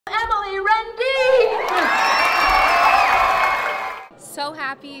Rendine! So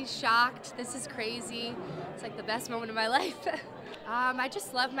happy, shocked, this is crazy. It's like the best moment of my life. I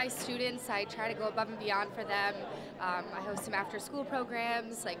just love my students. I try to go above and beyond for them. I host some after-school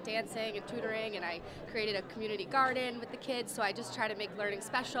programs like dancing and tutoring, and I created a community garden with the kids, so I just try to make learning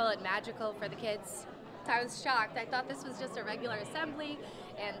special and magical for the kids. I was shocked. I thought this was just a regular assembly,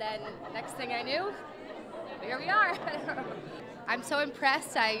 and then next thing I knew, here we are. I'm so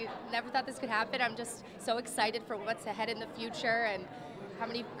impressed. I never thought this could happen. I'm just so excited for what's ahead in the future and how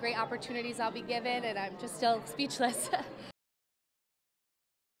many great opportunities I'll be given, and I'm just still speechless.